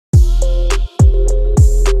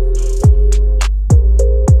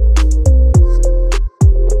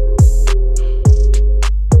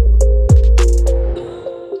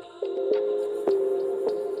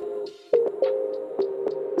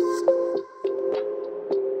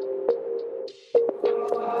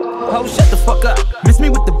Ho, shut the fuck up. Miss me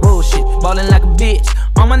with the bullshit. Ballin' like a bitch.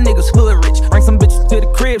 All my niggas hood rich. Bring some bitches to the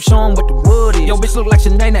crib, show 'em what the wood is. Yo, bitch look like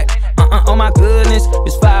Sinead. Oh my goodness,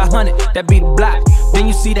 it's 500. That be the block. Then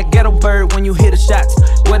you see that ghetto bird when you hear the shots.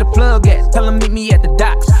 Where the plug at? Tell 'em meet me at the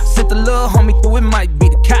docks. Sent the little homie through, it might be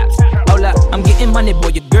the cops. Hold up, I'm getting money,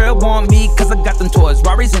 boy. Your girl want me, cause I got them toys.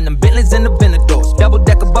 Rarries and them Bentleys and the Venadors. Double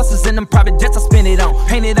decker buses and them private jets, I spin it on.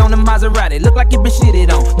 Paint it on the Maserati, look like it been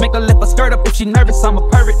shitted on. Make her lift her skirt up if she nervous, I'm a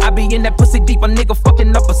pervert. I be in that pussy deep, a nigga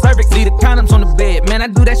fucking up a cervix. Leave the condoms on the bed, man, I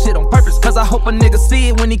do that shit on purpose. Cause I hope a nigga see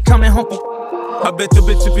it when he coming home. I bet your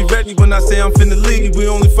bitch will be ready when I say I'm finna leave. We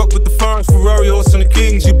only fuck with the foreigns, Ferrari, horse on the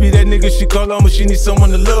keys. You be that nigga she call on when she needs someone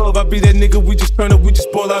to love. I be that nigga we just turn up, we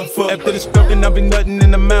just pull out and fuck. After the stroking, I be nutting in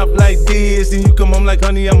the mouth like this. And you come home like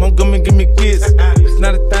honey, I'm home, come and give me a kiss. It's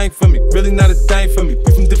not a thing for me, really not a thing for me.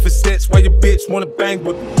 We from different sets, why your bitch wanna bang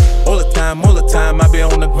with me? All the time, I be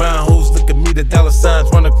on the grind. Hoes look at me, the dollar signs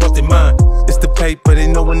run across their mind. It's the paper, they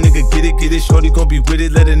know a nigga get it. Shorty gon' be with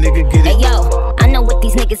it, let a nigga get it. Hey yo, I know what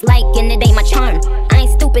these niggas like and it ain't my charm. I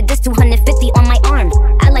ain't stupid, this 250 on my arm.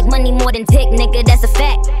 I like money more than dick, nigga, that's a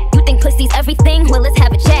fact. You think pussy's everything? Well, let's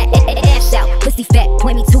have a chat. Ash out, pussy fat,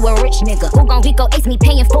 point me to a rich nigga. Who gon' Rico ace me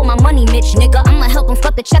paying for my money, Mitch, nigga? I'ma help him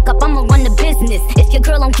fuck the checkup, I'ma run the business. If your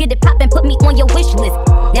girl don't get it poppin', put me on your wish list.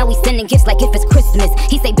 Now we sending gifts like if it's Christmas.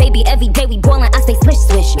 He say, baby, every day we ballin', I say swish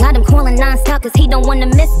swish. Got him calling non-stop cause he don't wanna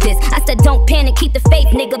miss this. I said don't panic, keep the faith,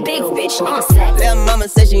 nigga, big bitch. Little mama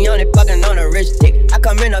said she only fucking on a rich dick. I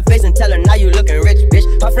come in her face and tell her now you looking rich, bitch.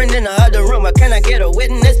 My friend in the other room, but can I get a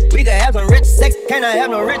witness? We can have some rich sex, can I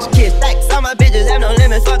have no rich kids? Stacks, all my bitches have no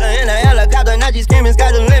limits. Fuck her in a helicopter, now she screaming,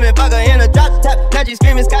 sky the limit. Fuck her in a drop top, now she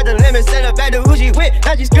screaming, sky the limit. Send her back to who she with,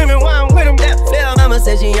 now she screaming why I'm with him. Damn, little mama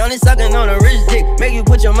said she only sucking on a rich dick. Make you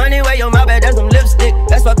put your money where your mouth at, that's some lipstick.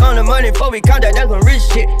 Let's fuck on the money before we count that, that's some rich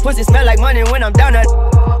shit. Pussy smell like money when I'm down that.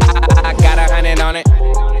 I got 100 on it.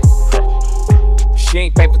 She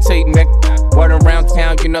ain't paper teeth, nigga. Word around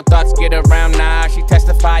town, you know thoughts get around. Nah, she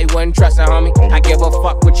testify you wouldn't trust her, homie. I give a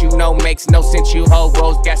fuck what you know, makes no sense. You hold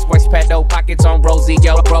rose, gas works, pedo pockets on Rosie,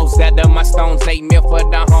 yo. Rosetta, my stones 8 mil for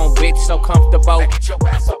the home, bitch, so comfortable. Get your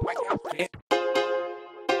ass up, wake up, bitch.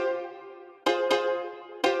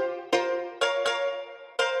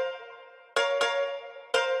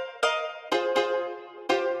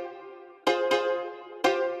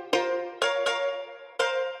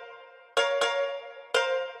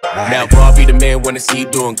 Now, bro, be the man, wanna see you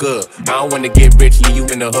doing good. I don't wanna get rich, leave you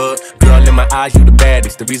in the hood. Girl, in my eyes, you the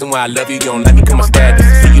baddest. The reason why I love you, you don't like me, come my status.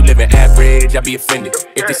 See you living average, I be offended.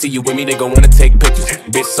 If they see you with me, they gon' wanna take pictures.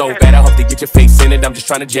 Bitch, so bad, I hope they get your face in it. I'm just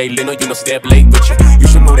tryna Jay Leno, you know, step late with you. You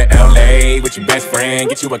should move to LA with your best friend.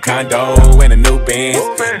 Get you a condo and a new Benz.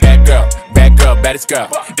 Bad girl, baddest girl.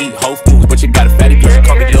 Eat whole foods, but you got a fatty girl. She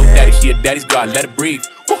call me little daddy, she a daddy's girl, I let her breathe.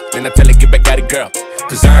 Then I tell her, get back at it, girl.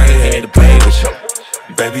 Cause I ain't here to play with you.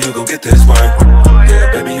 Baby, you gon' get this work.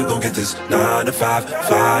 Yeah, baby, you gon' get this 9 to 5,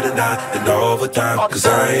 5 to 9, and overtime. Cause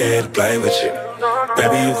I ain't here to play with you.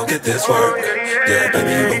 Baby, you gon' get this work. Yeah,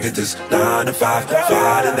 baby, you gon' get this 9 to 5,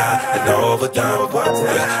 5 to 9, and overtime.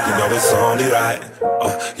 Yeah, you know it's only right.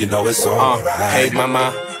 You know it's only right. Hey,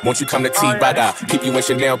 mama, won't you come to T-Bada? Keep you in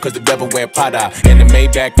Chanel cause the devil wear Prada. And the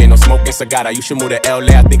Maybach, ain't no smoking cigar. You should move to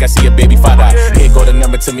LA, I think I see a baby father. Here go the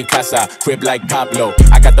number to mi casa, crib like Pablo.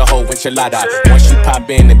 I got the whole enchilada. Once you pop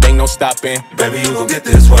in, and ain't no stopping. Baby, you gon' get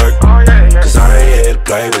this work. Cause I ain't here to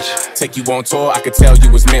play with you. Take you on tour, I could tell you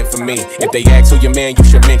was meant for me. If they ask who your man, you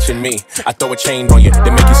should mention me. I throw a chain on you,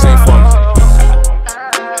 then make you sing for me.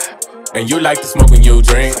 And you like to smoke when you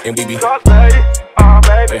drink, and we be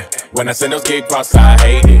when I send those gig cross, I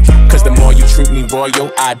hate it. Cause the more you treat me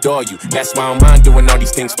royal, I adore you. That's why I don't mind doing all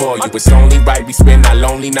these things for you. It's only right we spend our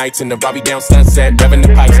lonely nights in the Robbie down Sunset, revving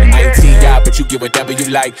the pipes. I ain't T.I., but you get whatever you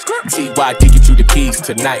like. T.Y.D. get you the keys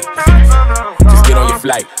tonight. Just get on your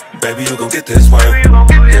flight. Baby, you gon' get this work.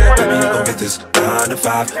 Yeah, baby, you gon' get this 9 to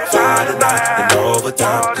 5, 5 to 9, and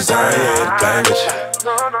overtime. Cause I ain't here to play with you.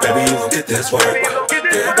 Baby, you gon' get this work.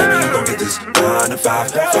 Yeah, baby, you gon' get this 9 to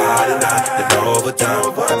 5, 5 to 9, and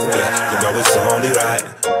overtime. Yeah, you know it's only right.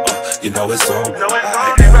 You know it's only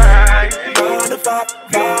right. 9 to 5,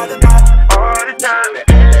 5 to 9, all the time.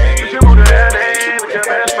 You move to LA with your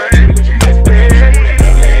best friend.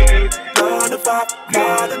 9 to 5,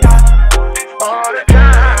 5 to 9, all the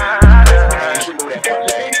time. You should move to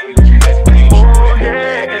LA with your best friend. Oh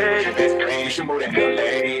yeah, you should move to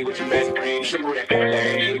LA with your best friend. You should move to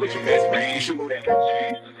LA with your best friend. You should move to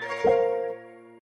LA.